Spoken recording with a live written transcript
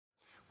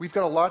We've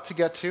got a lot to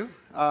get to.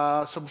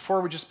 So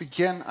before we just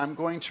begin, I'm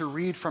going to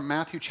read from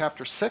Matthew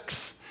chapter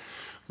 6.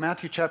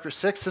 Matthew chapter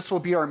 6, this will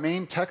be our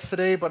main text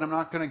today, but I'm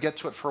not going to get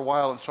to it for a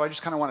while. And so I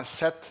just kind of want to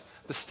set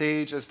the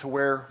stage as to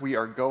where we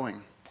are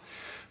going.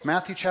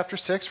 Matthew chapter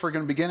 6, we're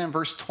going to begin in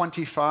verse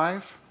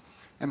 25.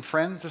 And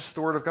friends, this is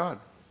the word of God.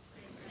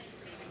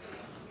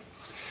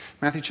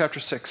 Matthew chapter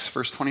 6,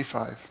 verse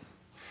 25.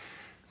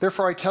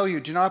 Therefore I tell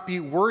you, do not be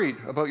worried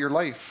about your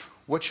life,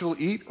 what you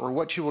will eat or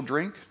what you will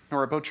drink,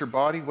 nor about your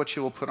body, what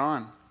you will put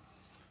on.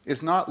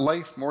 Is not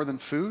life more than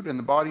food, and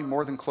the body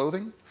more than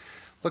clothing?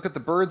 Look at the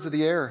birds of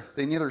the air.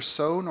 They neither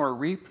sow nor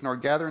reap nor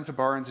gather into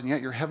barns, and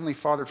yet your heavenly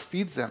Father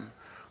feeds them.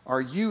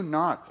 Are you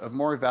not of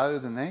more value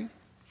than they?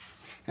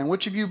 And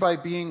which of you, by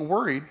being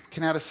worried,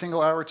 can add a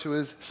single hour to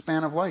his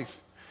span of life?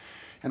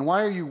 And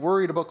why are you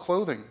worried about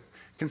clothing?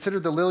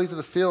 Consider the lilies of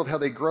the field, how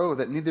they grow,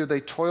 that neither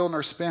they toil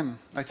nor spin.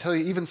 I tell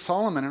you, even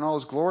Solomon in all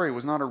his glory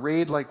was not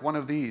arrayed like one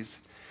of these.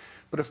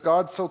 But if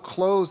God so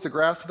clothes the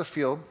grass of the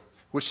field,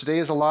 which today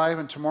is alive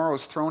and tomorrow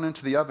is thrown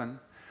into the oven,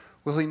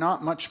 will he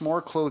not much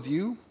more clothe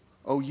you,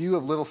 O you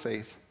of little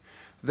faith?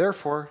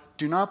 Therefore,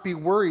 do not be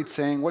worried,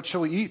 saying, what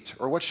shall we eat,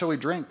 or what shall we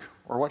drink,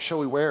 or what shall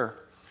we wear?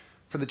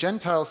 For the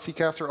Gentiles seek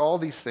after all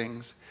these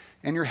things,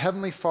 and your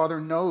heavenly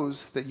Father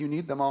knows that you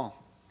need them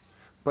all.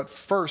 But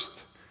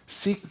first,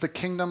 seek the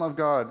kingdom of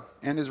God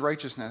and his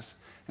righteousness,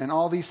 and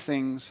all these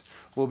things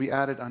will be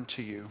added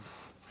unto you.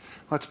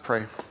 Let's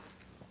pray.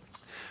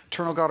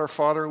 Eternal God, our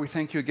Father, we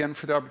thank you again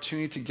for the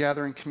opportunity to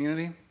gather in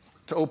community,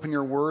 to open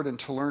your word and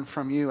to learn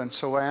from you. And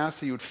so I ask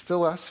that you would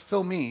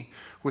fill me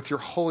with your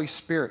Holy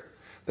Spirit,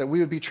 that we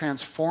would be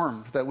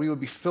transformed, that we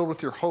would be filled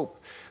with your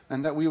hope,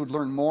 and that we would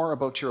learn more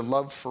about your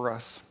love for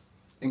us.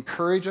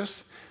 Encourage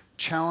us,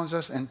 challenge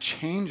us, and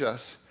change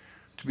us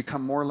to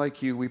become more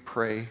like you, we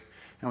pray.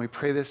 And we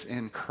pray this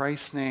in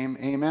Christ's name.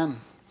 Amen.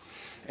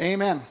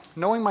 Amen.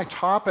 Knowing my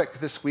topic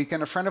this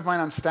weekend, a friend of mine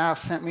on staff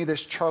sent me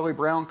this Charlie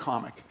Brown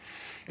comic.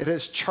 It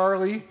is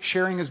Charlie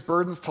sharing his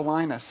burdens to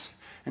Linus.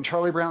 And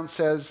Charlie Brown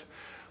says,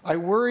 I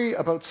worry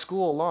about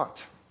school a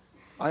lot.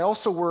 I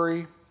also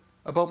worry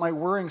about my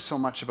worrying so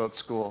much about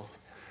school.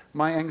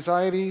 My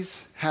anxieties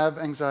have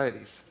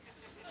anxieties.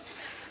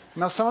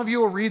 Now, some of you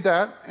will read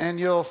that and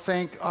you'll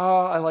think,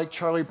 oh, I like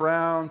Charlie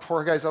Brown.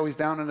 Poor guy's always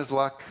down on his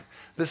luck.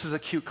 This is a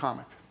cute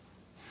comic.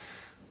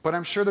 But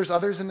I'm sure there's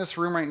others in this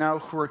room right now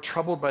who are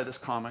troubled by this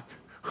comic,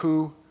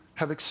 who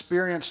have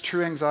experienced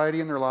true anxiety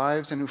in their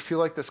lives and who feel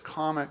like this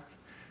comic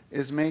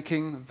is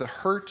making the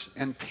hurt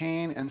and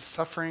pain and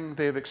suffering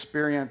they have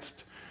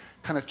experienced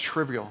kind of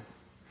trivial.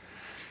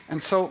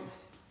 And so,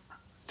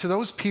 to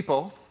those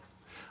people,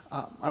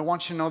 I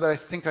want you to know that I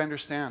think I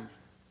understand.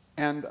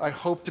 And I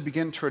hope to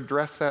begin to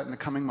address that in the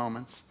coming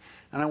moments.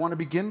 And I want to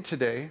begin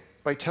today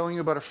by telling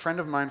you about a friend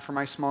of mine from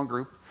my small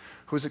group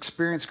who has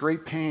experienced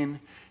great pain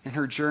in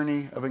her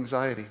journey of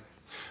anxiety.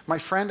 My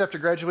friend, after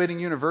graduating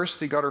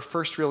university, got her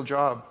first real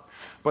job,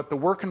 but the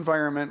work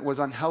environment was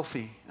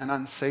unhealthy and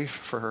unsafe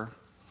for her.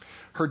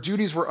 Her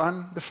duties were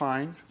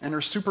undefined, and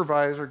her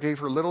supervisor gave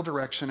her little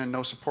direction and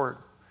no support.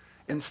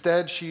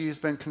 Instead, she's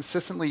been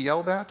consistently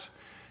yelled at,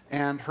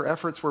 and her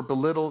efforts were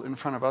belittled in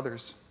front of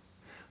others.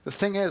 The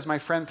thing is, my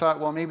friend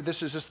thought, well, maybe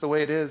this is just the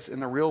way it is in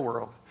the real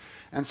world.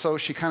 And so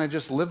she kind of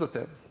just lived with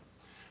it.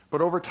 But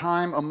over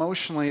time,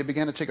 emotionally, it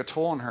began to take a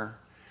toll on her,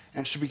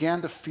 and she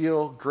began to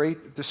feel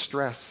great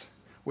distress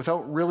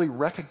without really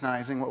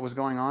recognizing what was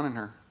going on in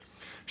her.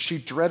 She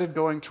dreaded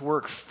going to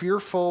work,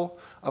 fearful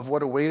of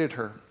what awaited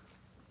her.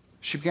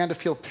 She began to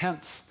feel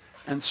tense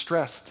and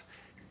stressed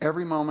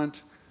every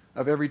moment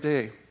of every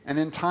day. And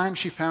in time,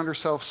 she found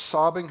herself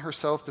sobbing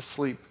herself to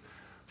sleep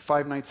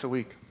 5 nights a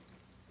week.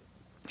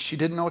 She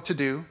didn't know what to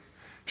do.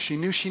 She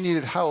knew she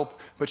needed help,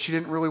 but she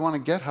didn't really want to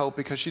get help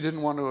because she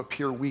didn't want to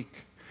appear weak.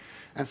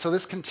 And so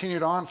this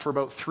continued on for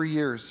about 3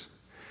 years.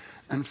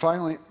 And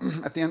finally,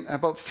 at the end,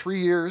 about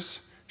 3 years,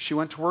 she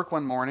went to work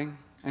one morning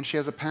and she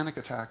has a panic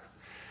attack.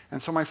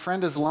 And so my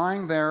friend is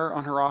lying there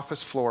on her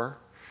office floor,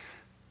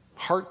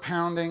 heart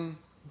pounding,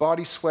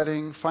 body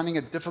sweating, finding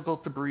it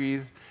difficult to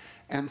breathe,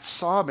 and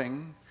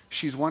sobbing.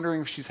 She's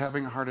wondering if she's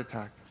having a heart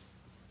attack.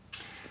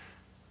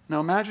 Now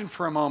imagine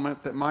for a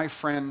moment that my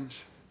friend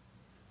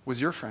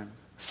was your friend,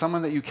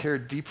 someone that you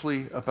cared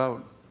deeply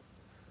about.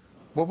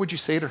 What would you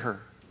say to her?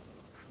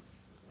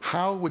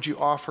 How would you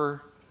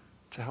offer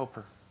to help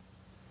her?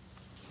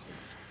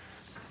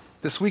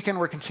 This weekend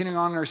we're continuing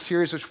on in our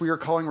series which we are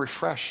calling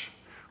Refresh,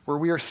 where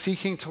we are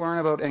seeking to learn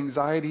about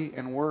anxiety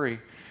and worry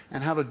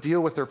and how to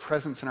deal with their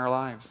presence in our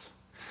lives.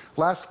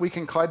 Last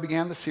weekend, Clyde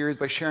began the series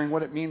by sharing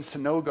what it means to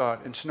know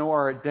God and to know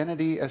our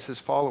identity as his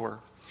follower.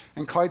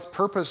 And Clyde's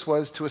purpose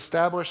was to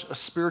establish a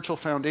spiritual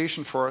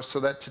foundation for us so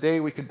that today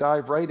we could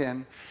dive right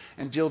in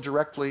and deal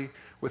directly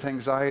with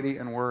anxiety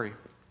and worry.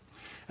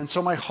 And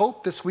so my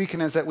hope this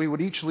weekend is that we would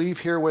each leave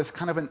here with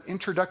kind of an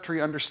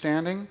introductory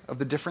understanding of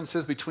the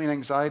differences between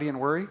anxiety and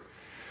worry,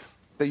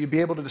 that you'd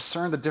be able to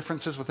discern the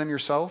differences within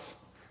yourself,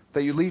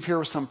 that you leave here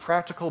with some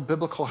practical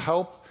biblical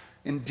help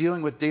in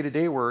dealing with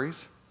day-to-day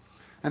worries,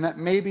 and that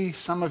maybe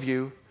some of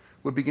you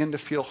would begin to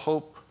feel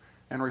hope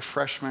and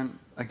refreshment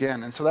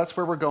again. And so that's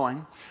where we're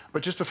going.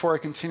 But just before I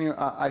continue,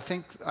 I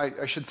think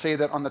I should say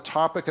that on the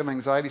topic of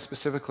anxiety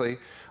specifically,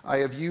 I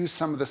have used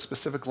some of the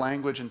specific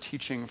language and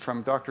teaching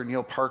from Dr.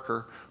 Neil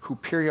Parker, who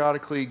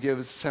periodically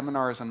gives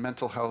seminars on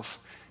mental health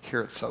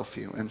here at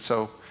Southview. And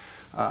so,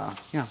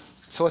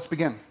 so let's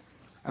begin.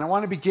 And I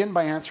want to begin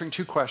by answering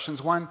two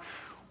questions. One,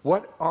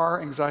 what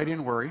are anxiety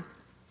and worry?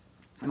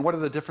 And what are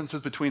the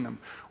differences between them?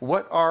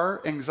 What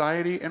are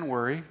anxiety and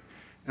worry?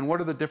 And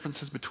what are the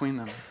differences between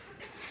them?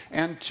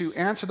 And to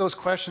answer those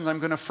questions, I'm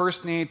going to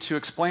first need to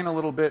explain a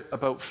little bit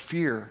about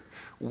fear.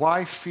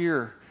 Why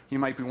fear, you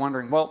might be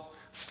wondering? Well,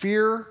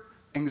 fear,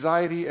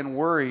 anxiety, and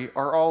worry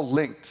are all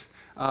linked.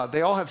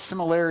 They all have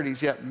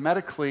similarities, yet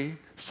medically,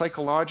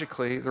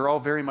 psychologically, they're all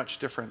very much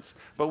different.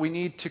 But we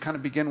need to kind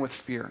of begin with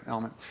fear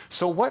element.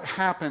 So what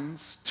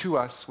happens to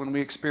us when we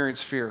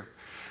experience fear?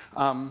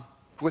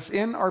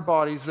 Within our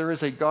bodies, there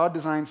is a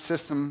God-designed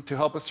system to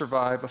help us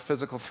survive a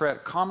physical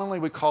threat. Commonly,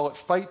 we call it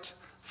fight,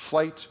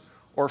 flight,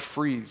 or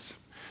freeze.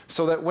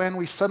 So that when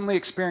we suddenly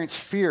experience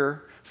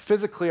fear,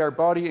 physically our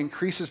body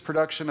increases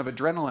production of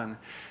adrenaline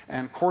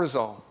and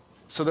cortisol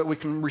so that we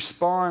can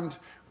respond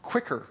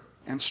quicker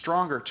and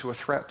stronger to a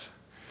threat.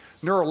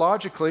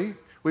 Neurologically,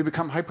 we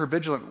become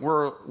hypervigilant.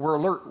 We're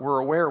alert, we're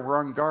aware, we're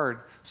on guard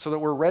so that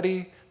we're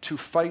ready to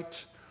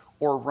fight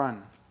or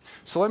run.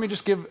 So let me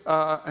just give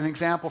an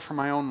example from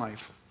my own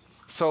life.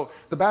 So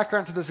the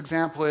background to this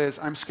example is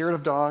I'm scared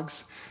of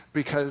dogs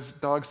because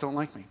dogs don't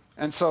like me.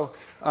 And so,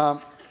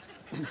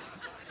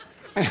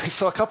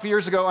 so a couple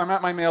years ago, I'm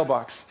at my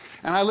mailbox.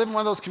 And I live in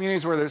one of those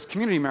communities where there's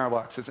community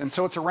mailboxes. And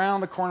so it's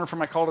around the corner from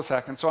my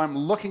cul-de-sac. And so I'm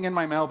looking in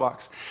my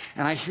mailbox.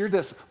 And I hear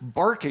this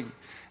barking.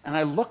 And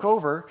I look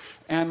over,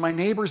 and my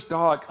neighbor's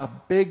dog, a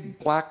big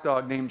black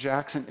dog named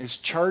Jackson, is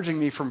charging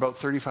me from about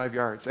 35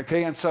 yards.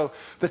 Okay? And so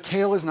the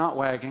tail is not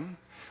wagging.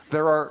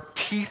 There are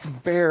teeth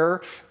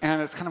bare,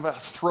 and it's kind of a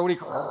throaty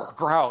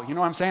growl. You know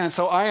what I'm saying? And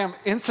so I am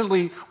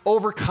instantly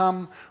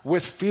overcome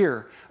with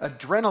fear.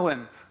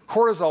 Adrenaline,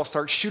 cortisol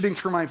starts shooting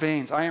through my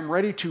veins. I am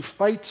ready to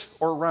fight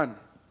or run.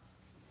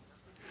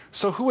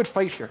 So who would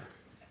fight here?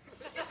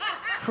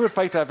 Who would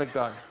fight that big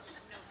dog?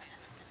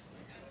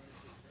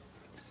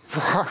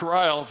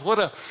 Riles, what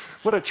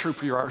a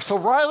troop you are. So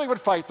Riley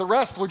would fight. The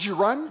rest, would you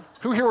run?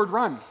 Who here would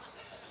run?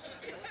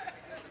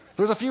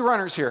 There's a few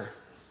runners here.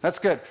 That's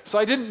good. So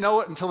I didn't know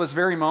it until this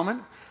very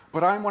moment,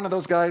 but I'm one of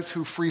those guys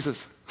who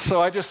freezes.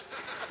 So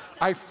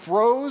I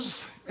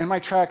froze in my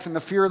tracks in the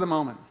fear of the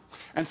moment.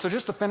 And so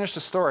just to finish the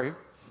story,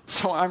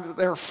 so I'm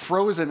there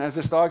frozen as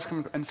this dog's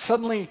coming, and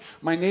suddenly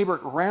my neighbor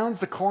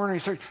rounds the corner and he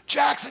starts,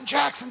 Jackson,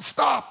 Jackson,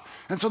 stop!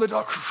 And so the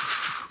dog,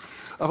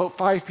 about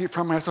 5 feet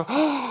from me, I said,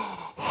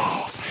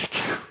 oh,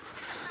 thank you.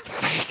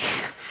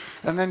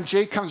 And then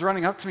Jake comes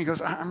running up to me and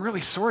goes, I'm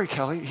really sorry,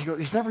 Kelly. He goes,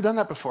 he's never done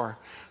that before.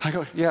 I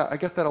go, yeah, I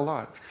get that a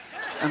lot.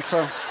 And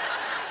so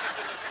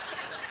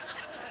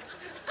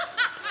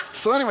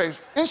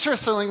anyways,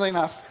 interestingly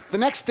enough, the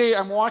next day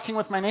I'm walking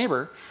with my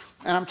neighbor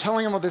and I'm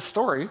telling him of this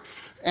story,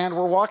 and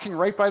we're walking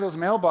right by those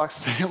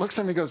mailboxes, and he looks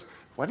at me and goes,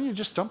 why don't you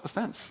just jump the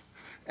fence?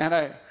 And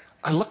I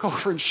look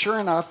over, and sure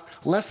enough,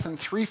 less than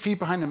 3 feet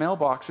behind the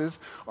mailboxes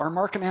are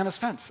Mark and Anna's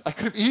fence. I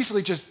could have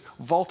easily just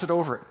vaulted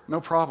over it,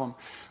 no problem.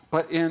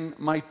 But in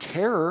my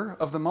terror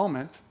of the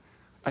moment,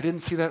 I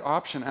didn't see that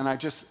option, and I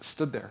just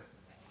stood there.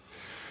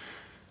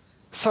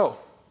 So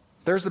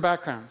there's the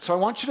background. So I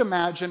want you to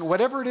imagine,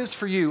 whatever it is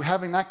for you,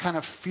 having that kind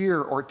of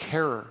fear or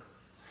terror.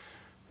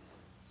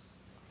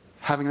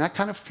 Having that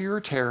kind of fear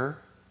or terror,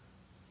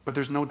 but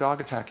there's no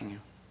dog attacking you.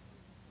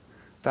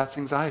 That's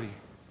anxiety.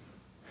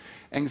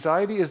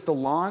 Anxiety is the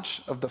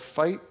launch of the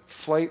fight,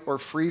 flight, or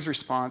freeze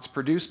response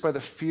produced by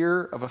the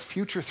fear of a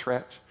future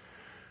threat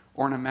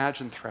or an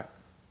imagined threat.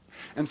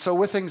 And so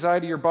with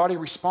anxiety, your body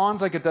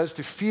responds like it does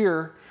to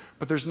fear,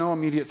 but there's no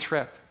immediate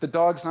threat. The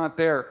dog's not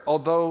there.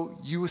 Although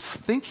you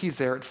think he's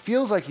there, it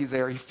feels like he's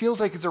there. He feels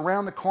like it's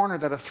around the corner,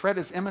 that a threat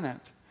is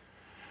imminent.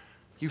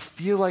 You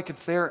feel like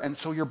it's there, and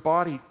so your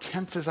body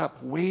tenses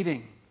up,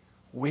 waiting.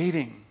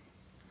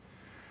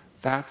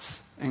 That's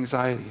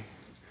anxiety.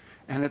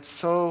 And it's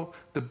so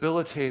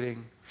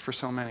debilitating for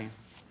so many.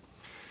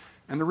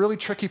 And the really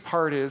tricky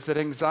part is that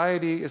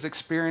anxiety is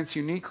experienced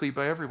uniquely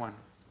by everyone.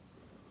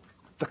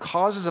 The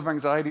causes of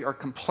anxiety are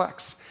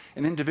complex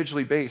and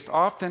individually based.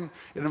 Often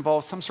it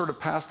involves some sort of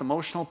past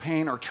emotional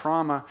pain or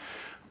trauma.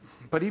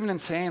 But even in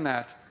saying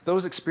that,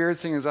 those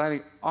experiencing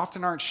anxiety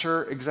often aren't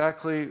sure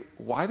exactly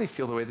why they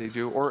feel the way they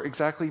do or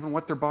exactly even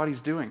what their body's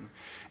doing.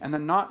 And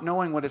then not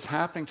knowing what is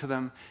happening to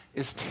them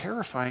is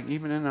terrifying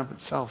even in and of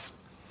itself.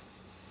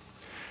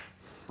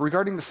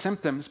 Regarding the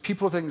symptoms,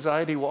 people with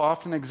anxiety will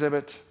often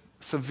exhibit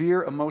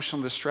severe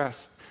emotional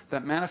distress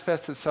that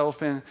manifests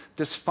itself in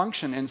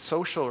dysfunction in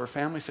social or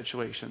family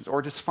situations,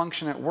 or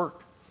dysfunction at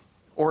work,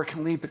 or it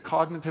can lead to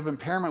cognitive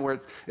impairment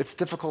where it's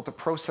difficult to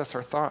process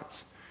our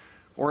thoughts,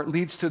 or it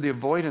leads to the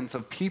avoidance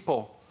of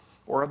people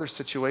or other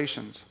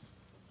situations.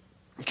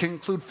 It can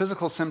include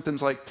physical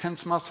symptoms like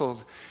tense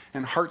muscles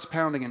and hearts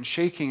pounding and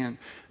shaking and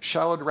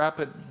shallow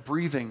rapid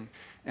breathing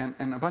and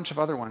a bunch of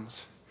other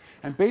ones.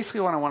 And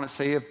basically what I want to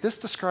say, if this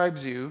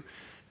describes you,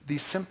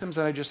 these symptoms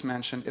that I just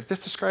mentioned, if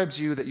this describes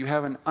you that you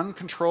have an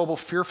uncontrollable,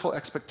 fearful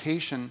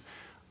expectation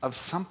of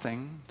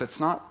something that's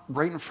not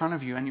right in front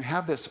of you, and you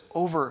have this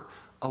over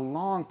a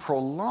long,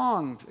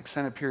 prolonged,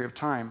 extended period of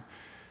time,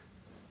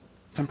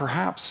 then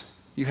perhaps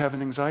you have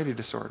an anxiety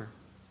disorder.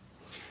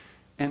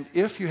 And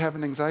if you have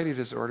an anxiety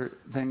disorder,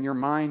 then your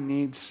mind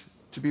needs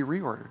to be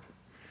reordered.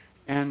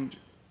 And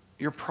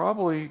you're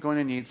probably going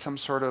to need some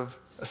sort of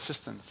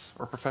assistance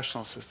or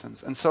professional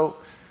assistance. And so,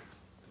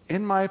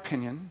 in my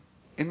opinion,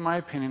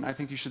 I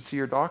think you should see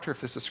your doctor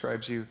if this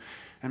describes you,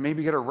 and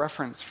maybe get a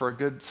reference for a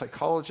good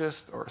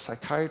psychologist or a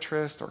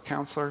psychiatrist or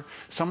counselor,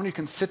 someone you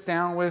can sit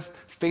down with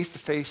face to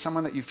face,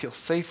 someone that you feel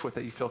safe with,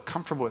 that you feel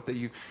comfortable with, that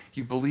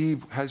you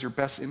believe has your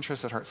best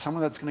interests at heart,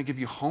 someone that's going to give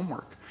you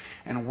homework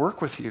and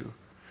work with you,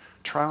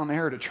 trial and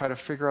error, to try to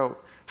figure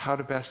out how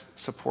to best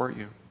support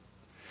you.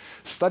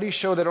 Studies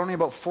show that only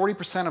about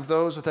 40% of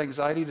those with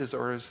anxiety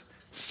disorders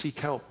seek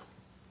help,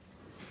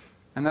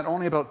 and that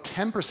only about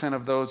 10%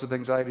 of those with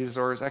anxiety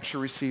disorders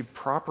actually receive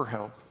proper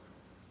help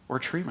or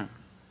treatment.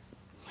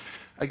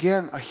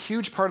 Again, a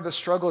huge part of the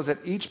struggle is that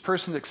each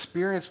person's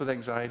experience with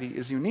anxiety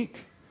is unique.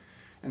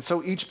 And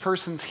so each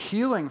person's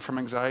healing from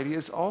anxiety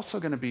is also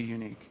going to be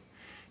unique.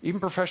 Even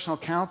professional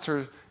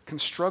counselors can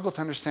struggle to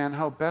understand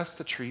how best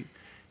to treat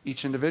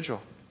each individual.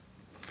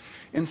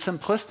 In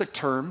simplistic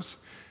terms,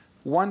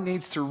 one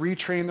needs to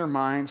retrain their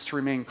minds to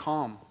remain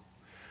calm.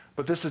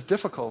 But this is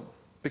difficult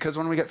because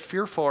when we get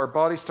fearful, our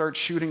body starts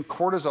shooting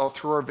cortisol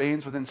through our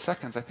veins within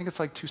seconds. I think it's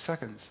like 2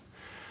 seconds.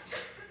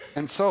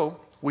 And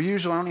so we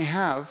usually only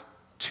have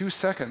 2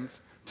 seconds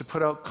to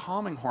put out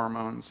calming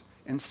hormones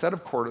instead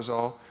of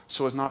cortisol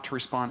so as not to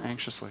respond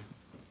anxiously.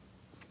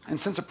 And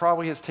since it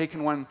probably has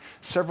taken one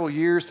several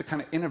years to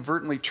kind of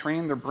inadvertently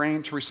train their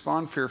brain to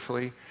respond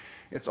fearfully,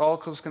 it's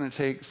also going to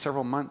take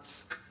several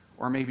months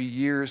or maybe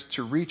years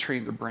to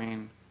retrain the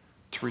brain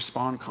to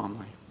respond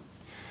calmly.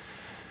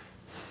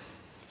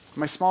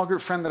 My small group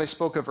friend that I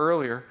spoke of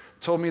earlier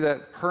told me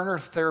that her and her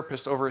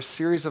therapist over a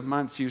series of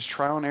months used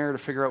trial and error to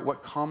figure out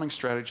what calming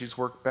strategies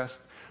work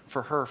best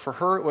for her. For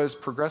her, it was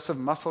progressive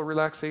muscle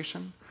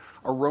relaxation,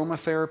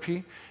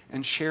 aromatherapy,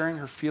 and sharing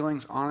her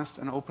feelings honest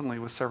and openly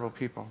with several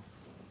people.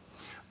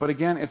 But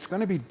again, it's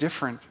going to be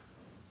different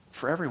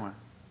for everyone.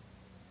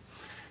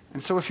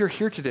 And so if you're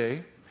here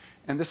today,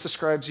 and this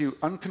describes you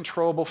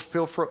uncontrollable,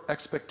 fearful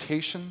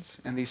expectations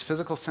and these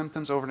physical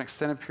symptoms over an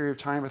extended period of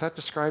time, if that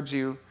describes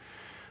you,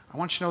 I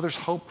want you to know there's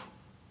hope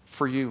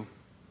for you,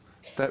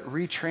 that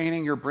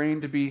retraining your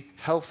brain to be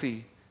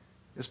healthy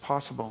is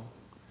possible.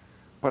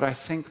 But I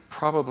think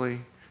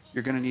probably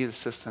you're going to need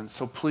assistance.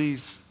 So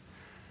please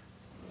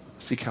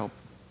seek help.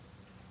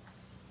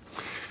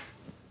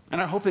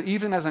 And I hope that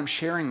even as I'm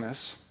sharing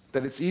this,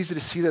 that it's easy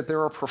to see that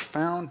there are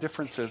profound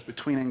differences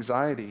between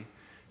anxiety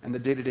and the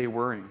day-to-day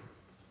worrying.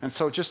 And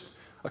so just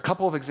a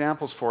couple of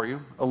examples for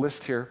you, a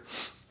list here.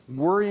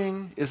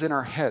 Worrying is in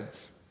our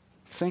heads,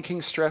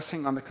 thinking,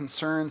 stressing on the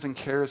concerns and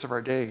cares of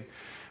our day.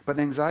 But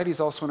anxiety is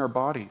also in our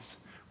bodies,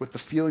 with the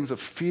feelings of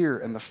fear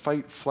and the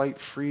fight, flight,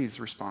 freeze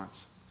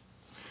response.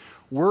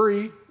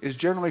 Worry is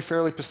generally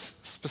fairly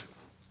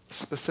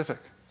specific,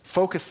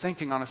 focused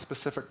thinking on a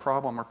specific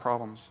problem or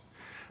problems.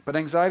 But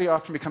anxiety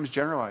often becomes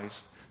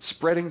generalized,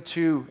 spreading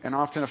to and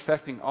often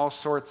affecting all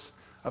sorts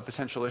of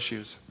potential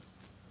issues.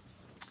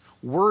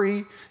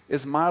 Worry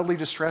is mildly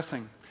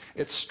distressing.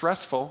 It's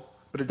stressful,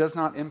 but it does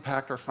not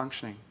impact our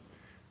functioning.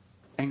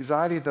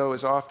 Anxiety, though,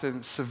 is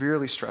often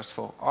severely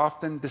stressful,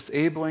 often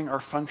disabling our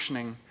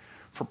functioning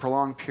for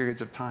prolonged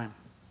periods of time.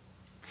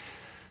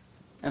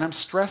 And I'm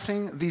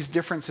stressing these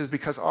differences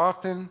because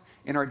often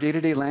in our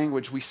day-to-day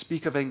language, we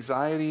speak of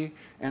anxiety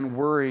and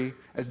worry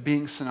as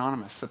being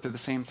synonymous, that they're the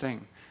same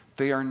thing.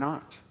 They are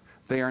not.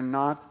 They are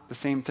not the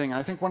same thing. And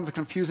I think one of the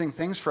confusing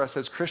things for us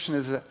as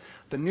Christians is that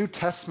the New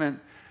Testament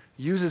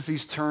uses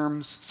these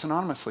terms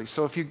synonymously.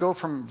 So if you go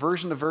from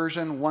version to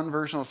version, one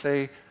version will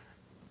say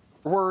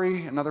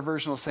worry, another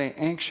version will say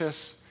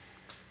anxious.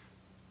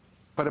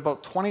 But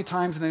about 20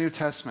 times in the New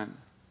Testament,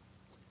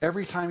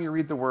 every time you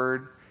read the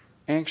word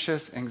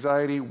anxious,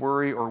 anxiety,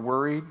 worry, or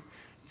worried,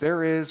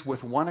 there is,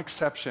 with one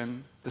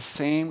exception, the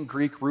same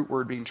Greek root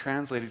word being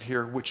translated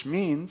here, which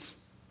means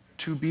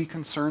to be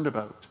concerned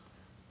about,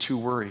 to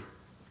worry.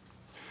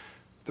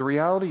 The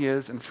reality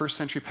is, in first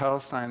century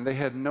Palestine, they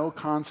had no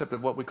concept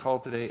of what we call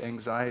today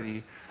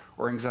anxiety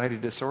or anxiety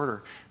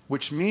disorder,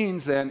 which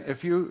means then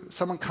if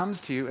someone comes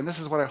to you, and this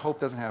is what I hope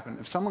doesn't happen,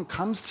 if someone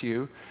comes to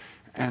you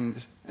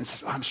and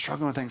says, I'm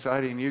struggling with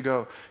anxiety, and you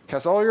go,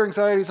 cast all your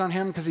anxieties on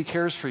him because he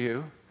cares for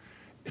you,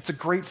 it's a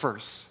great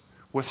verse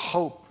with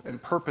hope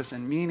and purpose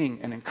and meaning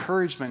and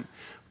encouragement,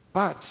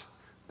 but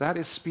that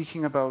is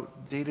speaking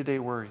about day-to-day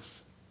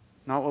worries,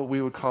 not what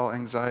we would call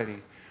anxiety.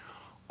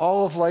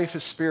 All of life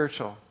is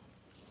spiritual,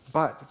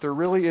 but there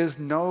really is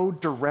no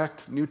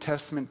direct New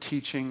Testament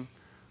teaching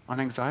on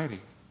anxiety.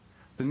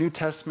 The New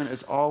Testament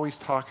is always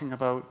talking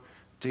about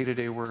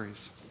day-to-day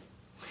worries.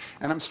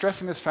 And I'm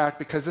stressing this fact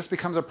because this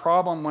becomes a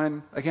problem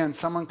when, again,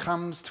 someone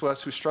comes to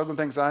us who's struggling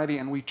with anxiety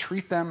and we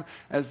treat them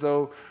as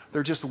though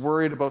they're just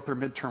worried about their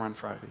midterm on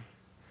Friday.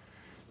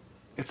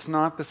 It's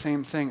not the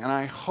same thing. And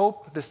I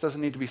hope this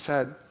doesn't need to be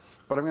said,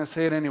 but I'm going to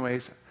say it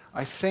anyways.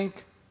 I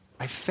think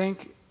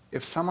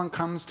if someone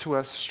comes to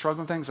us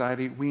struggling with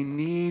anxiety, we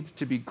need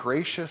to be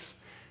gracious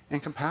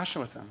and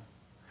compassionate with them.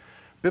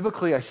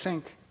 Biblically, I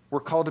think we're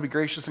called to be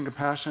gracious and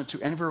compassionate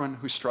to everyone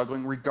who's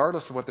struggling,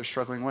 regardless of what they're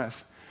struggling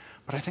with.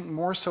 But I think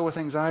more so with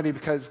anxiety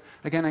because,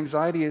 again,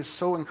 anxiety is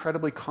so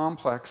incredibly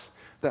complex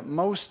that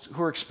most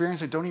who are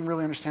experiencing it don't even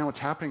really understand what's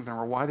happening to them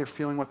or why they're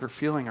feeling what they're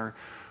feeling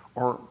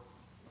or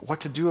what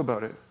to do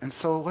about it. And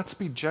so let's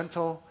be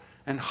gentle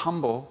and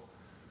humble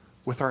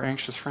with our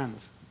anxious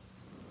friends.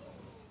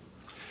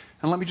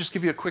 And let me just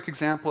give you a quick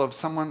example of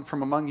someone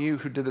from among you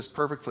who did this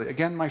perfectly.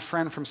 Again, my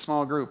friend from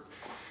small group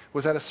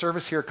was at a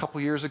service here a couple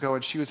years ago,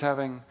 and she was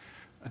having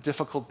a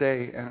difficult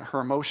day, and her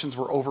emotions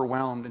were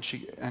overwhelmed,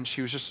 and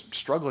she was just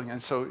struggling.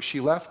 And so she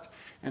left,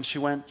 and she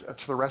went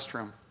to the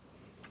restroom.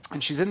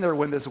 And she's in there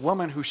when this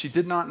woman who she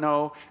did not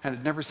know and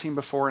had never seen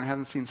before and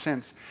hadn't seen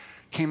since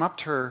came up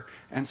to her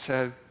and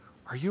said,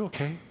 "Are you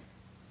okay?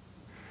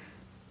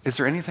 Is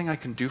there anything I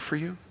can do for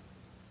you?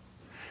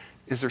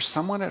 Is there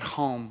someone at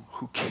home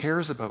who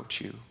cares about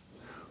you,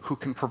 who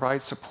can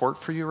provide support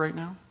for you right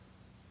now?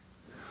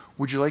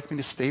 Would you like me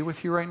to stay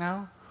with you right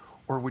now,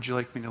 or would you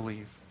like me to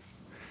leave?"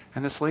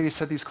 And this lady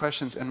said these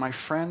questions, and my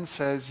friend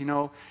says,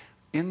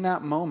 in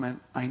that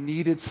moment, I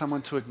needed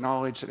someone to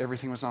acknowledge that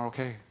everything was not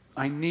okay.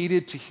 I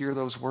needed to hear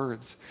those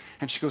words.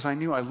 And she goes, I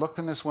looked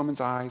in this woman's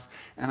eyes,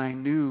 and I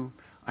knew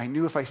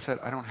if I said,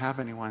 I don't have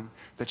anyone,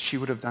 that she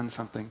would have done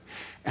something.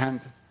 And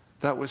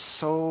that was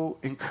so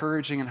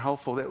encouraging and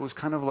helpful. It was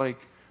kind of like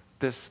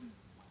this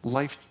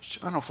I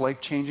don't know if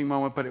life-changing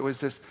moment, but it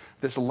was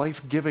this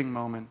life-giving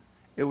moment.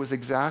 It was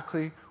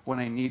exactly what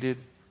I needed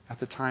at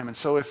the time. And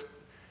so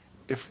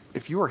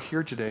if you are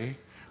here today,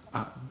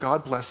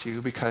 God bless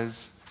you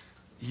because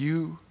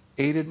you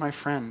aided my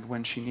friend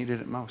when she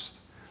needed it most.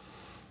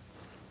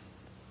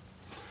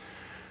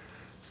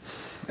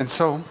 And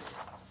so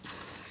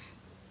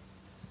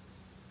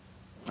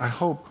I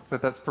hope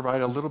that that's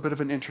provided a little bit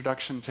of an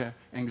introduction to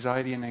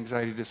anxiety and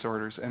anxiety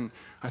disorders. And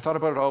I thought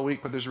about it all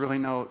week, but there's really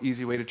no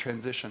easy way to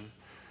transition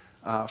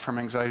from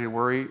anxiety to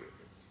worry.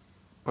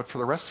 But for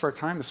the rest of our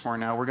time this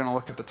morning now, we're going to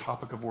look at the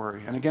topic of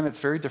worry. And again, it's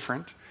very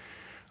different,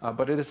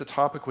 but it is a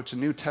topic which the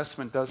New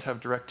Testament does have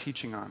direct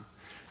teaching on.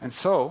 And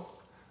so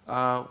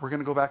we're going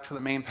to go back to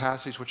the main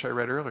passage which I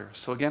read earlier.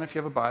 So again, if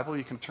you have a Bible,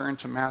 you can turn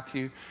to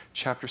Matthew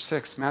chapter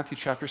 6. Matthew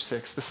chapter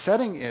 6. The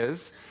setting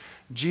is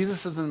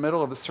Jesus is in the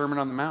middle of the Sermon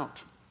on the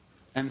Mount.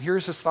 And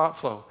here's his thought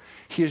flow.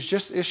 He has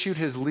just issued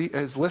his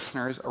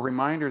listeners a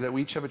reminder that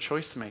we each have a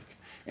choice to make.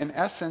 In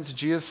essence,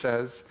 Jesus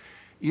says,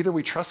 either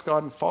we trust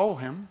God and follow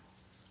him,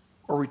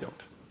 or we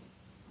don't.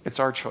 It's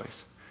our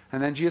choice.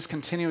 And then Jesus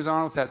continues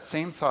on with that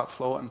same thought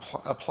flow and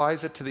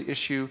applies it to the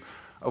issue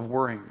of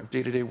worrying, of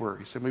day-to-day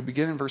worries. And we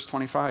begin in verse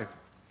 25.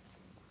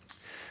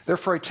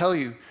 Therefore I tell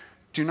you,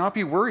 do not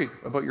be worried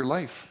about your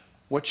life,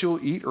 what you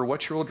will eat or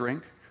what you will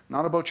drink,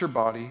 not about your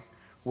body,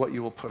 what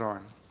you will put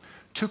on.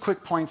 2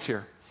 quick points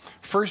here.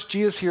 First,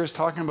 Jesus here is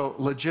talking about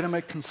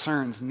legitimate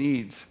concerns,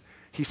 needs.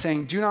 He's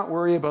saying, do not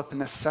worry about the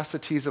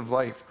necessities of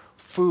life,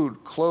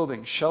 food,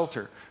 clothing,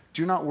 shelter.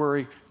 Do not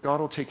worry,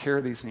 God will take care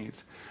of these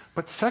needs.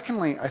 But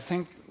secondly, I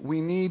think we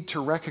need to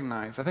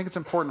recognize, I think it's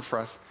important for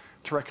us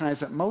to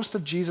recognize that most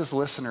of Jesus'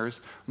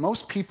 listeners,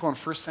 most people in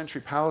first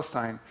century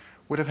Palestine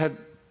would have had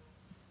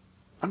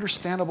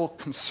understandable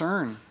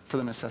concern for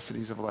the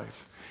necessities of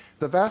life.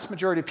 The vast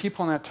majority of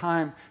people in that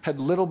time had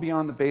little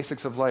beyond the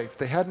basics of life.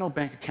 They had no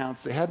bank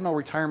accounts. They had no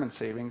retirement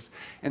savings.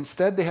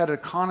 Instead, they had an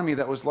economy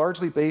that was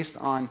largely based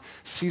on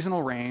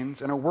seasonal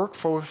rains and a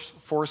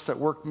workforce that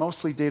worked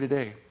mostly day to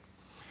day.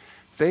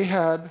 They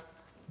had,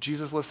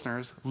 Jesus'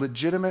 listeners,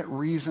 legitimate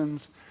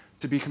reasons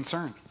to be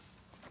concerned.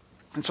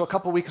 And so a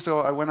couple weeks ago,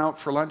 I went out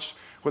for lunch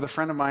with a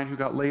friend of mine who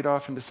got laid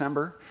off in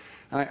December.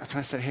 And I kind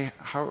of said, hey,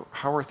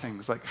 how are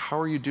things? Like, how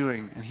are you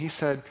doing? And he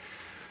said,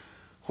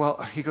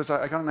 well, he goes,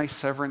 I got a nice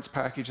severance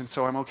package, and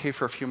so I'm okay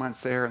for a few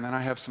months there, and then I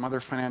have some other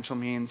financial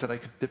means that I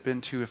could dip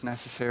into if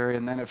necessary,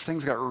 and then if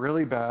things got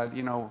really bad,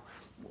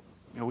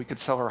 we could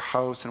sell our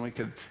house and we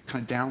could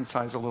kind of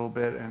downsize a little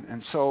bit,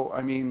 and so,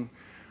 I mean,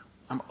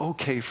 I'm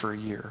okay for a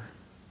year.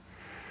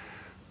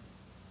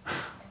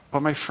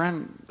 But my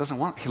friend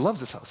he loves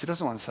this house. He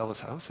doesn't want to sell his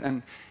house.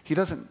 And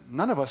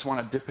none of us want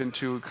to dip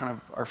into kind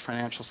of our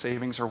financial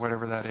savings or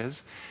whatever that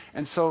is.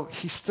 And so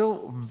he's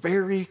still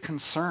very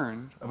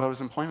concerned about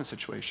his employment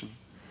situation.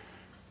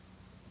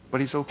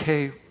 But he's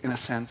okay, in a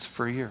sense,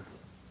 for a year.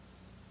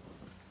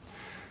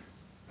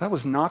 That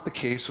was not the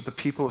case with the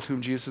people with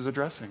whom Jesus is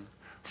addressing.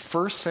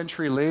 First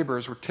century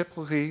laborers were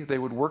typically, they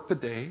would work the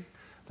day,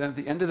 then at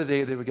the end of the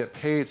day they would get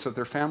paid so that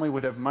their family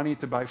would have money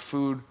to buy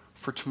food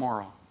for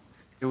tomorrow.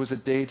 It was a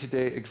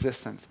day-to-day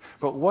existence.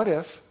 But what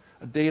if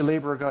a day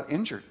laborer got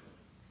injured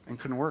and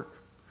couldn't work?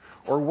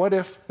 Or what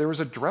if there was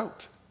a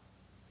drought?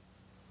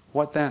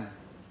 What then?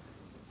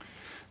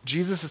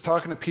 Jesus is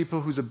talking to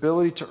people whose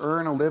ability to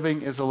earn a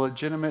living is a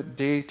legitimate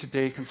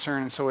day-to-day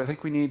concern. And so I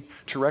think we need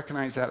to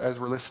recognize that as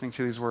we're listening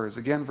to these words.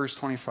 Again, verse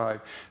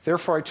 25.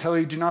 Therefore I tell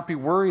you, do not be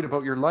worried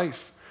about your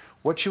life,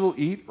 what you will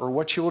eat or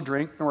what you will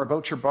drink, nor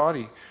about your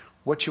body,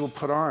 what you will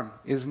put on.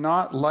 Is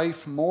not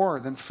life more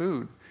than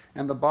food,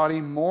 and the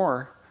body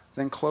more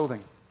than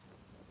clothing?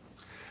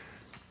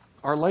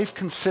 Our life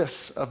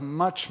consists of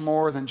much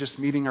more than just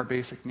meeting our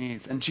basic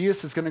needs. And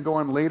Jesus is going to go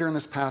on later in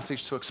this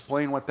passage to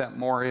explain what that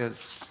more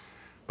is.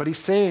 But he's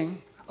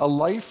saying a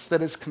life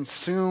that is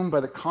consumed by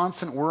the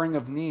constant worrying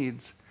of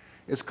needs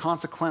is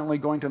consequently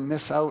going to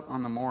miss out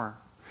on the more.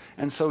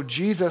 And so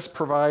Jesus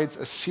provides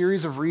a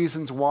series of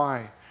reasons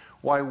why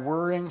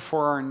worrying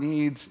for our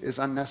needs is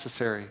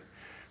unnecessary.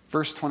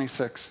 Verse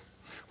 26,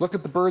 look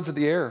at the birds of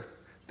the air.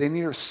 They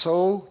neither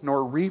sow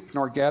nor reap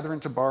nor gather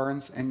into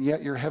barns, and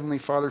yet your heavenly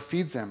Father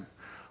feeds them.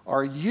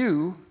 Are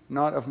you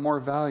not of more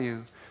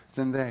value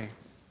than they?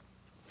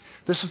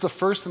 This is the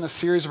first in a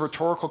series of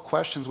rhetorical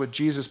questions which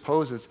Jesus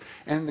poses.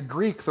 And in the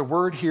Greek, the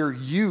word here,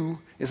 you,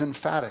 is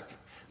emphatic,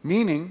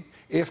 meaning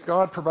if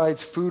God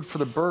provides food for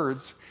the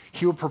birds,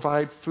 he will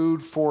provide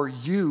food for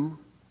you,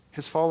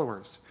 his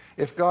followers.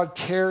 If God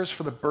cares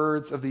for the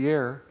birds of the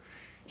air,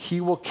 he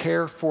will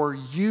care for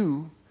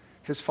you,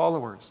 his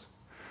followers.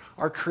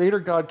 Our Creator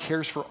God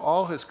cares for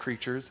all his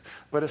creatures,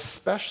 but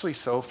especially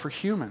so for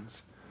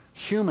humans.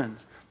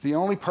 Humans, the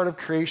only part of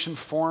creation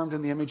formed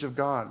in the image of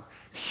God.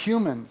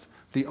 Humans,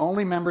 the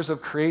only members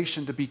of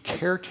creation to be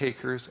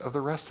caretakers of the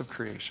rest of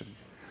creation.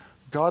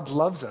 God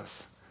loves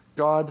us.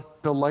 God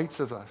delights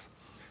of us.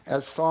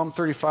 As Psalm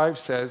 35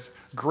 says,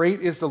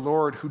 great is the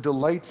Lord who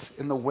delights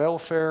in the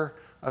welfare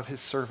of his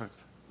servant.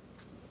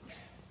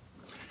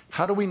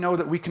 How do we know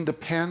that we can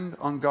depend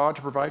on God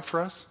to provide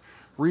for us?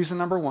 Reason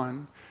number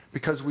one,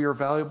 because we are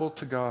valuable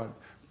to God.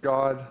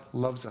 God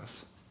loves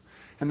us.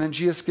 And then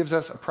Jesus gives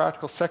us a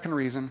practical second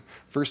reason,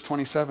 verse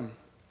 27.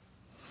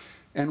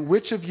 And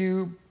which of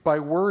you, by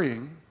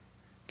worrying,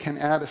 can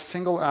add a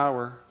single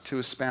hour to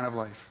his span of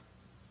life?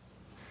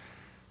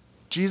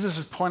 Jesus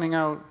is pointing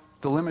out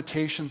the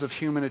limitations of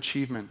human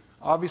achievement.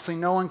 Obviously,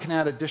 no one can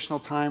add additional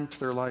time to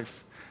their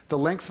life. The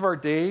length of our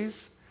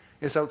days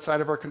is outside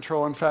of our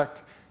control. In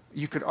fact,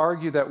 you could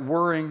argue that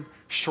worrying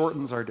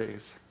shortens our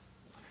days.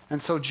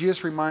 And so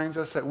Jesus reminds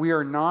us that we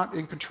are not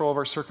in control of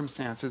our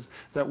circumstances,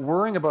 that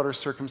worrying about our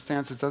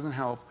circumstances doesn't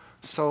help.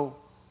 So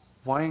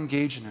why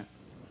engage in it?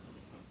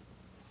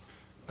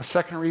 A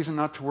second reason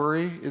not to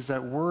worry is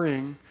that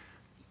worrying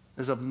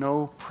is of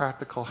no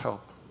practical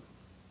help.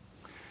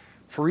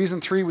 For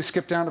reason 3, we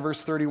skip down to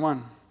verse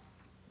 31.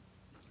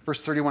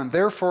 Verse 31,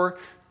 therefore,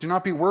 do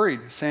not be worried,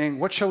 saying,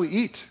 what shall we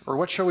eat? Or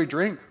what shall we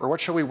drink? Or what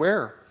shall we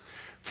wear?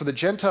 For the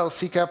Gentiles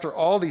seek after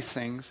all these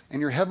things, and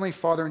your heavenly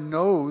Father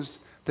knows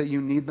that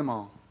you need them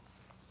all.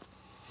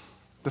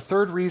 The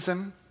third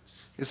reason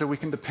is that we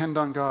can depend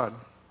on God.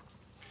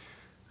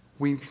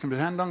 We can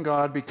depend on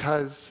God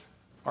because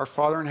our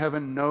Father in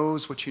heaven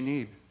knows what you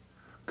need.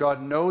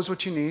 God knows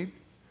what you need.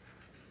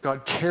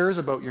 God cares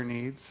about your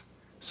needs,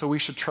 so we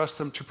should trust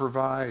him to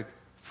provide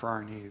for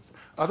our needs.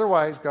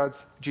 Otherwise,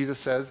 Jesus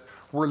says,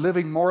 we're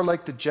living more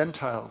like the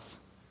Gentiles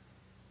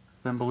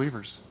than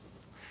believers.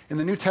 In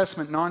the New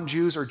Testament,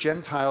 non-Jews or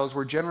Gentiles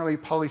were generally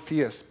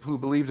polytheists who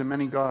believed in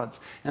many gods.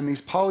 And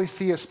these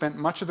polytheists spent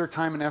much of their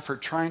time and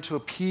effort trying to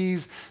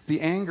appease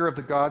the anger of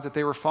the gods that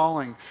they were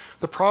following.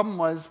 The problem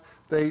was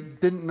they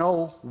didn't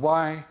know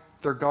why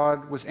their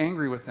God was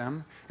angry with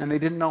them, and they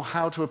didn't know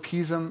how to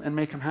appease him and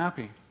make him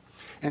happy.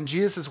 And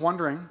Jesus is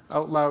wondering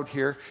out loud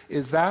here,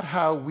 is that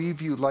how we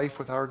view life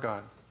with our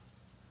God?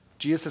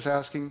 Jesus is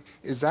asking,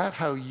 is that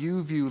how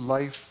you view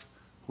life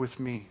with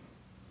me?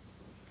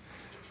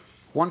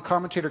 One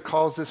commentator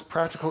calls this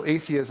practical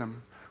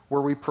atheism, where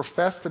we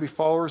profess to be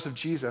followers of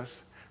Jesus,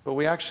 but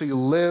we actually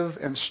live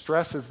and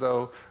stress as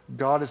though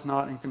God is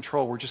not in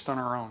control. We're just on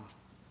our own.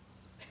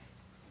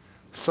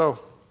 So,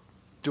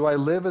 do I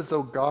live as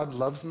though God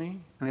loves me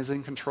and is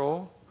in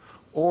control?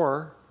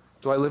 Or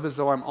do I live as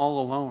though I'm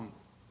all alone,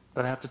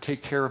 that I have to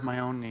take care of my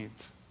own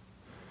needs?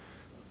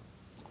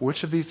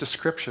 Which of these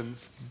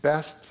descriptions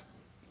best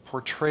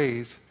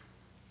portrays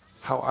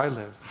how I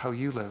live, how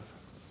you live?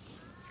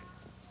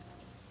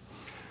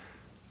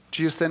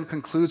 Jesus then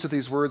concludes with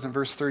these words in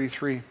verse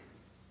 33.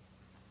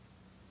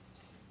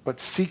 But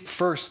seek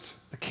first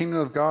the kingdom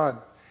of God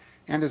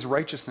and his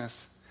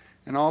righteousness,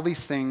 and all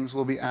these things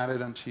will be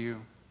added unto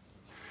you.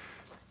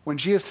 When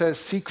Jesus says,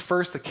 seek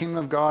first the kingdom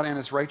of God and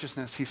his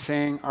righteousness, he's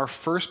saying our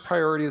first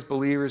priority as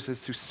believers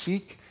is to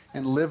seek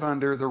and live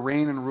under the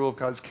reign and rule of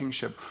God's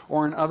kingship.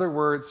 Or in other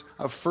words,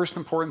 of first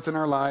importance in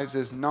our lives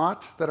is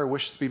not that our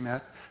wishes be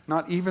met,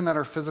 not even that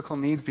our physical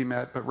needs be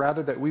met, but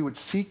rather that we would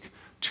seek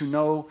to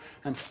know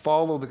and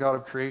follow the God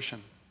of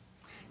creation.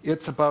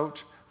 It's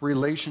about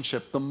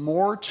relationship. The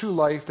more to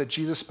life that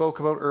Jesus spoke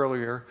about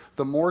earlier,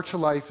 the more to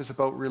life is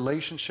about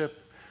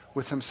relationship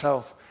with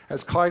himself.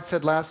 As Clyde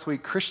said last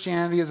week,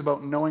 Christianity is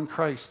about knowing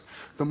Christ.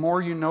 The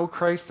more you know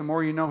Christ, the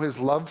more you know his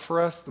love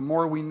for us, the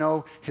more we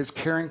know his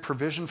caring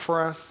provision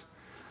for us,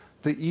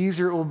 the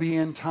easier it will be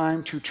in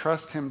time to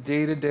trust him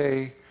day to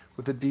day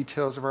with the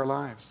details of our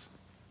lives.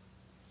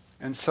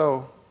 And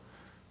so,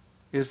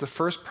 is the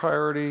first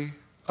priority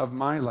of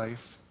my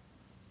life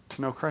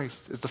to know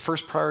Christ? Is the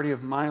first priority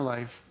of my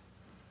life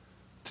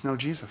to know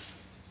Jesus?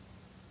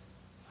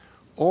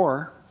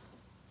 Or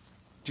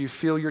do you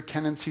feel your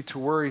tendency to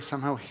worry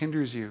somehow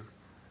hinders you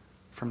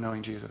from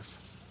knowing Jesus?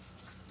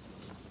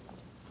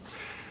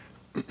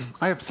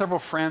 I have several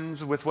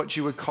friends with what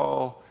you would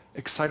call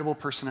excitable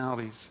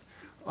personalities,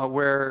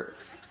 where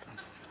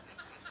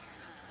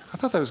I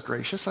thought that was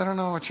gracious. I don't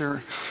know what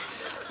you're...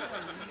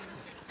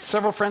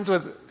 Several friends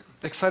with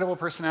excitable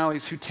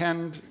personalities who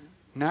tend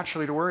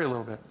naturally to worry a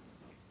little bit.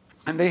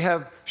 And they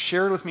have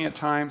shared with me at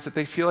times that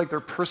they feel like their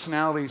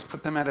personalities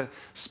put them at a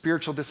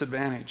spiritual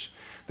disadvantage.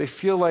 They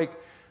feel like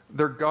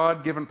their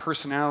God-given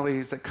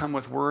personalities that come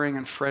with worrying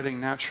and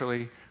fretting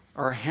naturally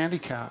are a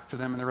handicap to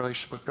them in their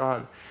relationship with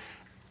God.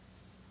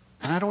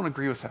 And I don't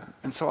agree with that.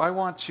 And so I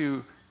want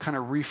to kind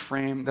of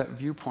reframe that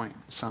viewpoint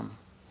some.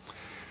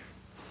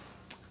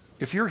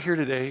 If you're here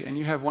today and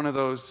you have one of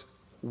those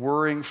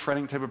worrying,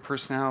 fretting type of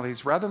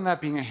personalities, rather than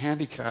that being a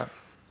handicap,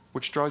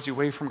 which draws you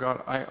away from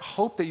God, I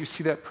hope that you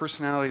see that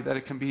personality, that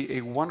it can be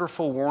a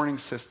wonderful warning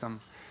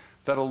system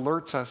that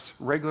alerts us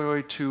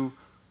regularly to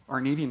our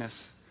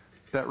neediness,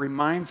 that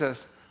reminds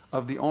us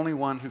of the only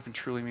one who can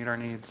truly meet our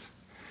needs.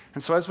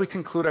 And so as we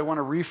conclude, I want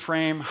to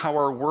reframe how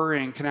our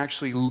worrying can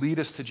actually lead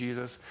us to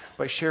Jesus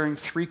by sharing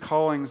 3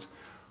 callings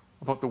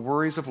about the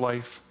worries of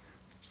life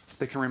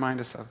they can remind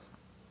us of.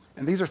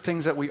 And these are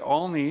things that we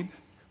all need,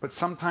 but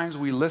sometimes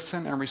we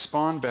listen and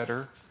respond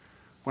better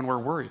when we're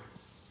worried.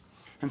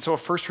 And so a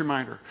first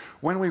reminder,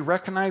 when we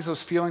recognize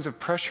those feelings of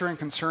pressure and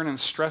concern and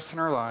stress in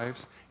our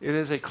lives, it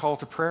is a call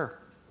to prayer.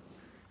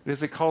 It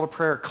is a call to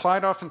prayer.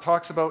 Clyde often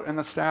talks about in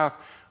the staff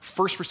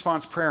first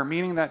response prayer,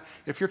 meaning that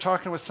if you're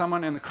talking with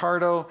someone in the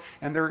cardo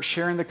and they're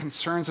sharing the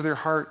concerns of their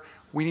heart,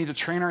 we need to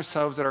train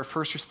ourselves that our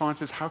first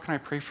response is, how can I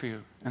pray for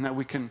you? And that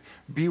we can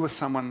be with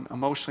someone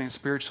emotionally and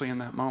spiritually in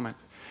that moment.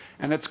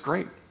 And it's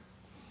great.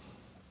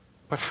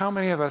 But how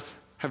many of us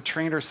have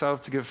trained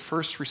ourselves to give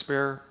first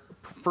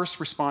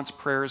response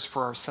prayers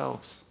for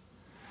ourselves?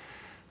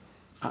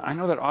 I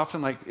know that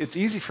often, like, it's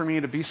easy for me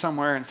to be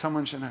somewhere and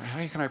someone should,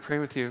 hey, can I pray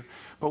with you?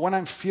 But when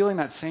I'm feeling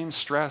that same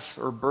stress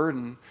or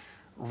burden,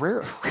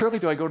 rarely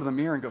do I go to the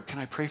mirror and go, can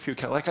I pray for you,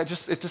 Kel? Like,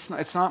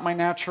 it's not my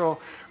natural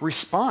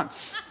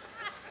response.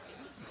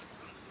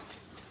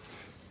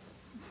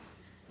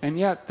 And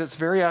yet, this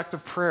very act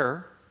of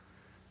prayer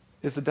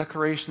is the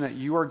declaration that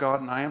you are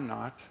God and I am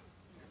not,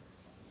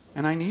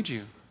 and I need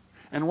you.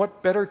 And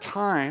what better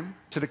time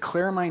to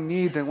declare my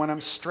need than when I'm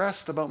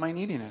stressed about my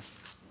neediness?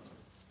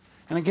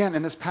 And again,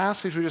 in this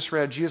passage we just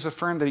read, Jesus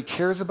affirmed that he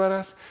cares about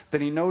us, that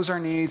he knows our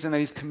needs, and that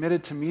he's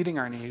committed to meeting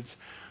our needs.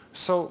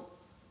 So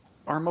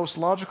our most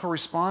logical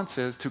response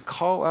is to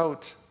call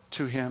out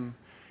to him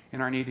in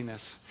our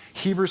neediness.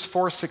 Hebrews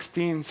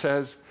 4:16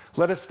 says,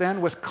 let us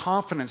then with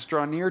confidence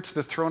draw near to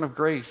the throne of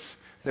grace,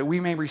 that we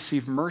may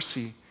receive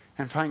mercy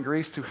and find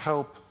grace to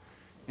help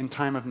in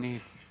time of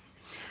need.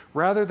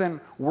 Rather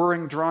than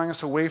worrying drawing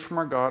us away from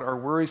our God, our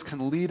worries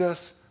can lead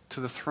us to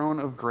the throne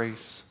of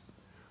grace.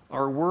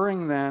 Our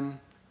worrying then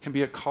can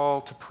be a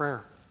call to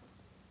prayer.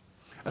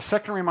 A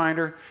second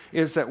reminder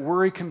is that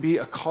worry can be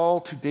a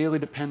call to daily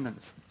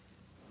dependence.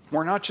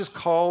 We're not just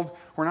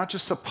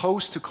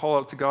supposed to call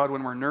out to God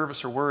when we're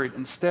nervous or worried.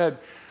 Instead,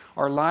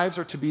 our lives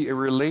are to be a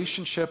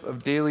relationship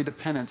of daily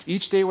dependence.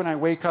 Each day when I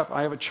wake up,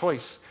 I have a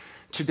choice.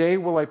 Today,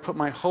 will I put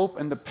my hope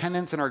and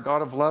dependence in our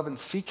God of love and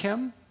seek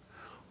him?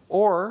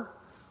 Or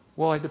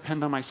will I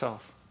depend on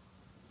myself?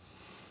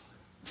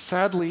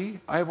 Sadly,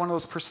 I have one of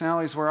those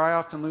personalities where I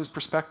often lose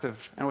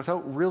perspective, and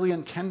without really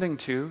intending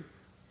to,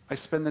 I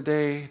spend the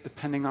day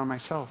depending on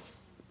myself.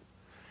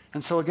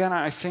 And so again,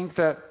 I think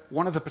that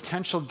one of the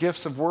potential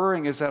gifts of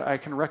worrying is that I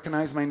can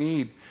recognize my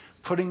need,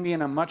 putting me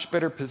in a much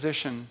better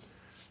position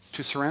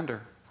to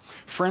surrender.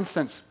 For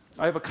instance,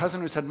 I have a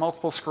cousin who's had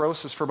multiple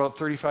sclerosis for about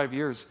 35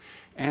 years,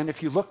 and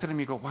if you looked at him,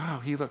 you go, wow,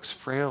 he looks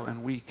frail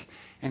and weak,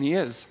 and he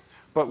is.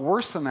 But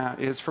worse than that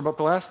is, for about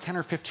the last 10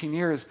 or 15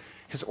 years,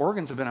 his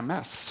organs have been a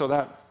mess, so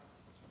that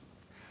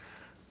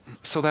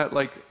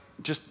like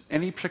just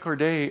any particular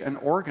day, an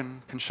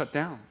organ can shut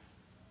down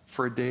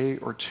for a day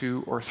or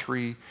 2 or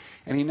 3,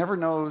 and he never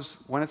knows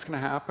when it's going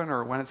to happen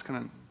or when it's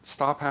going to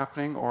stop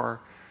happening or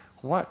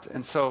what.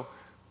 And so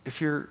if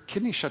your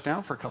kidneys shut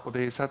down for a couple of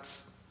days,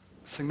 that's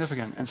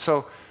significant. And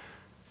so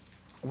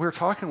we were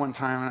talking one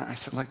time, and I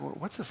said, like, well,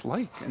 what's this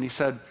like? And he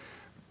said,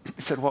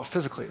 well,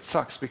 physically it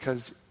sucks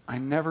because I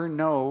never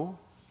know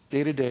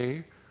day to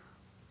day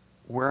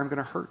where I'm going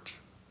to hurt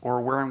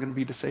or where I'm going to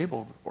be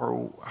disabled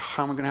or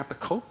how I'm going to have to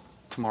cope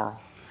tomorrow.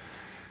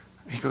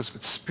 He goes,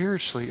 but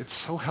spiritually, it's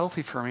so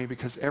healthy for me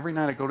because every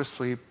night I go to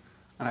sleep,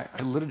 and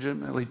I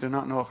legitimately do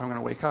not know if I'm going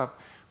to wake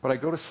up, but I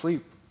go to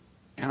sleep,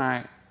 and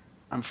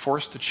I'm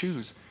forced to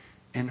choose.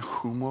 In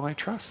whom will I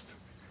trust?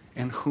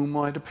 In whom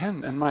will I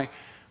depend? And my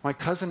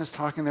cousin is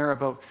talking there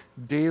about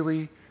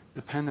daily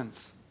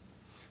dependence.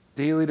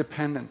 Daily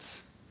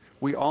dependence.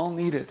 We all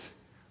need it,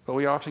 but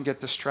we often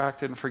get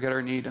distracted and forget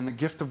our need. And the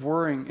gift of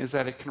worrying is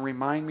that it can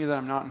remind me that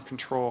I'm not in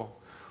control.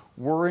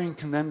 Worrying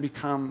can then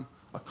become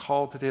a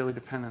call to daily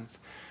dependence.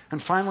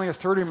 And finally, a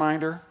third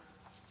reminder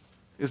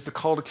is the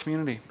call to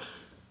community.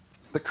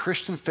 The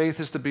Christian faith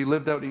is to be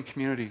lived out in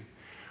community.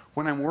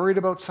 When I'm worried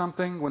about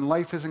something, when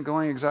life isn't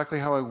going exactly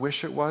how I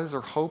wish it was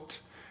or hoped,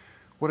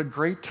 what a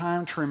great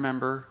time to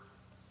remember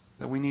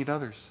that we need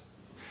others.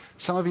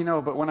 Some of you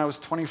know, but when I was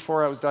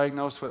 24, I was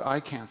diagnosed with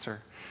eye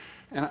cancer.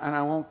 And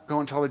I won't go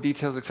into all the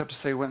details except to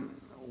say when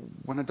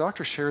a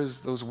doctor shares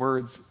those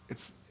words,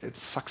 it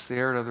sucks the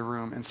air out of the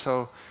room. And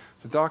so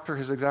the doctor,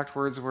 his exact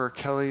words were,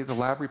 Kelly, the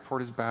lab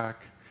report is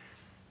back.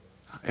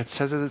 It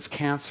says that it's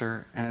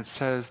cancer, and it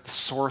says the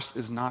source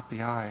is not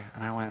the eye.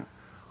 And I went,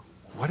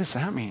 what does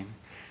that mean?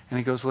 And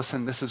he goes,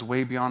 listen, this is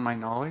way beyond my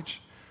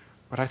knowledge,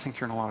 but I think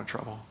you're in a lot of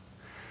trouble.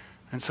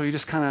 And so you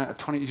just kind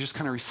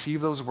of receive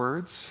those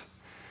words.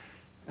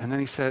 And then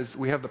he says,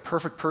 we have the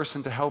perfect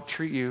person to help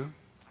treat you,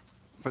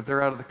 but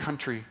they're out of the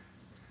country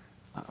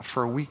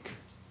for a week.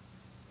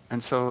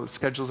 And so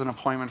schedules an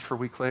appointment for a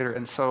week later.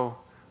 And so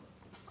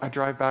I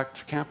drive back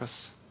to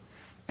campus.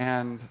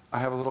 And I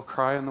have a little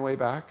cry on the way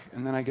back,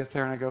 and then I get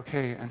there and I go,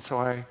 okay. And so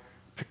I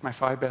picked my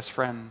 5 best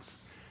friends,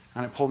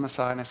 and I pulled them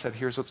aside and I said,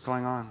 here's what's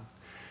going on.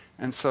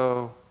 And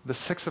so the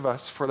 6 of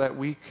us for that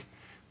week,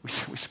 we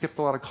skipped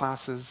a lot of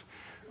classes.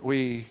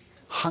 We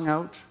hung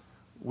out.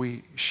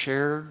 We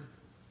shared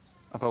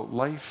about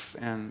life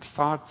and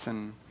thoughts,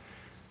 and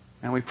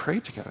we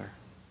prayed together.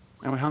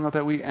 And we hung out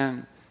that week,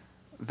 and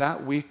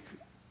that week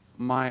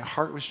my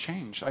heart was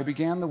changed. I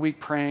began the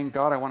week praying,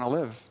 God, I want to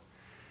live.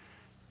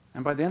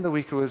 And by the end of the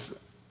week, it was,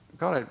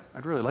 God,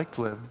 I'd really like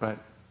to live, but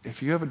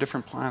if you have a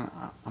different plan,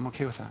 I'm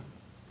okay with that.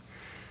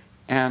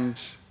 And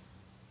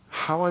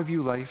how I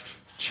view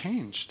life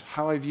changed.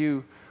 How I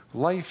view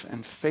life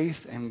and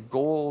faith and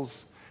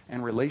goals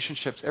and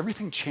relationships,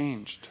 everything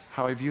changed,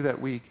 how I view that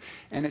week.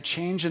 And it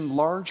changed in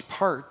large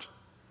part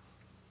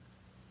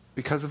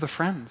because of the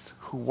friends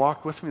who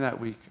walked with me that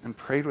week and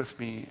prayed with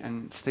me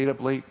and stayed up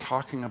late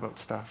talking about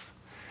stuff.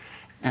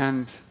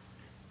 And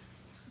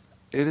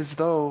it is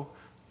though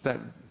that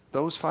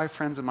those 5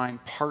 friends of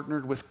mine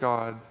partnered with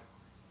God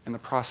in the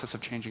process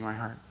of changing my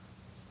heart.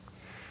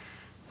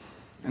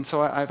 And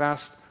so I've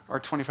asked our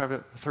 25 to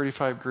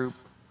 35 group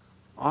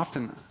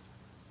often,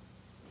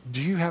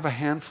 do you have a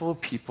handful of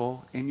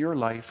people in your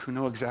life who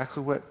know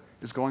exactly what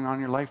is going on in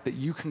your life that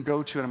you can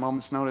go to at a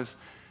moment's notice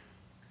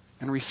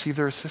and receive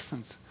their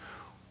assistance?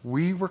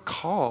 We were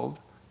called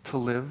to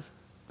live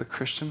the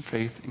Christian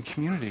faith in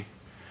community.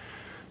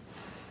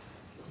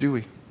 Do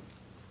we?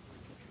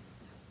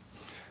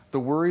 The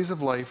worries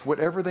of life,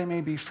 whatever they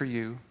may be for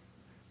you,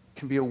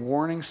 can be a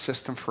warning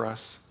system for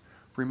us,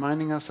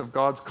 reminding us of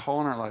God's call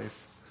in our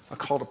life, a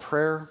call to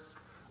prayer,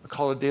 a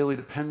call to daily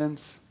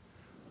dependence,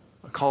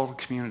 a call to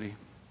community.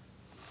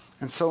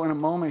 And so in a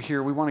moment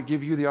here, we want to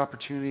give you the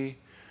opportunity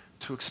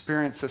to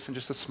experience this in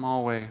just a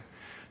small way.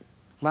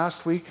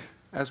 Last week,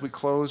 as we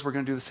close, we're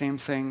going to do the same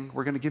thing.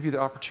 We're going to give you the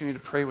opportunity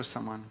to pray with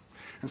someone.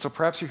 And so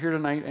perhaps you're here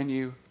tonight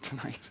and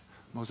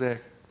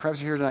Mosaic.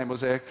 Perhaps you're here tonight,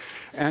 Mosaic,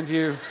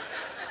 and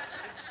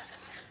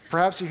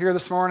perhaps you're here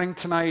this morning,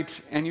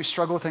 tonight, and you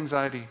struggle with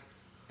anxiety,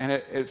 and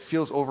it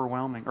feels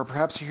overwhelming. Or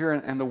perhaps you're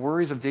here and the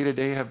worries of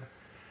day-to-day have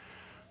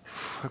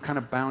kind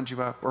of bound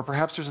you up. Or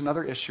perhaps there's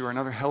another issue or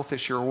another health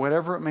issue or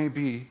whatever it may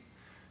be.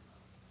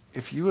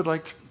 If you would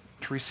like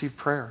to receive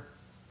prayer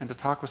and to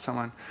talk with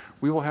someone,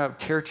 we will have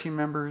care team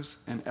members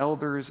and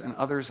elders and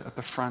others at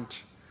the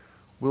front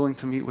willing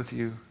to meet with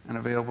you and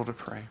available to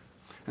pray.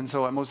 And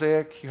so at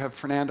Mosaic, you have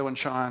Fernando and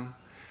Sean,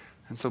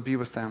 and so be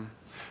with them.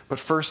 But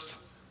first,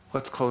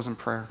 let's close in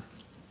prayer.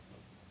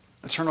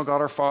 Eternal God,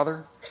 our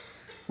Father,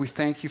 we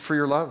thank you for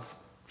your love,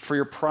 for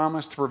your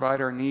promise to provide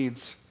our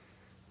needs.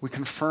 We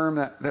confirm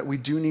that we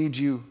do need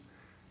you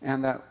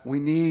and that we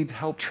need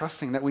help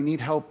trusting, that we need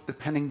help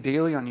depending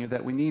daily on you,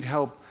 that we need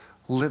help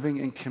living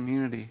in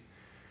community.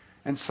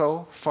 And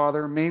so,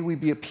 Father, may we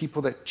be a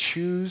people that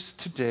choose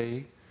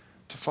today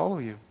to follow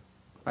you.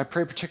 I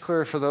pray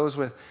particularly for those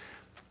who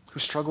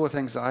struggle with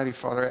anxiety,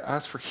 Father. I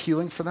ask for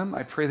healing for them.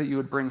 I pray that you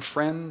would bring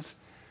friends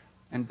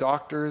and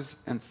doctors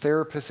and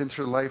therapists into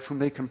their life whom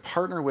they can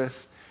partner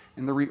with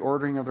in the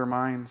reordering of their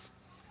minds,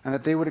 and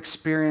that they would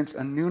experience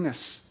a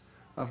newness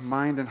of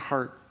mind and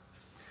heart.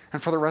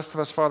 And for the rest of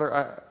us,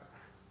 Father,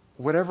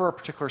 whatever our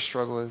particular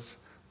struggle is,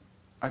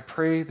 I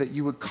pray that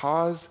you would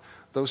cause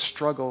those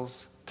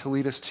struggles to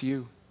lead us to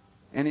you.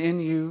 And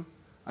in you,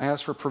 I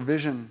ask for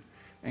provision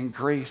and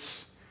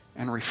grace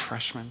and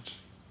refreshment.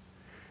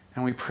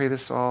 And we pray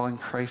this all in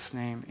Christ's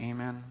name.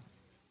 Amen.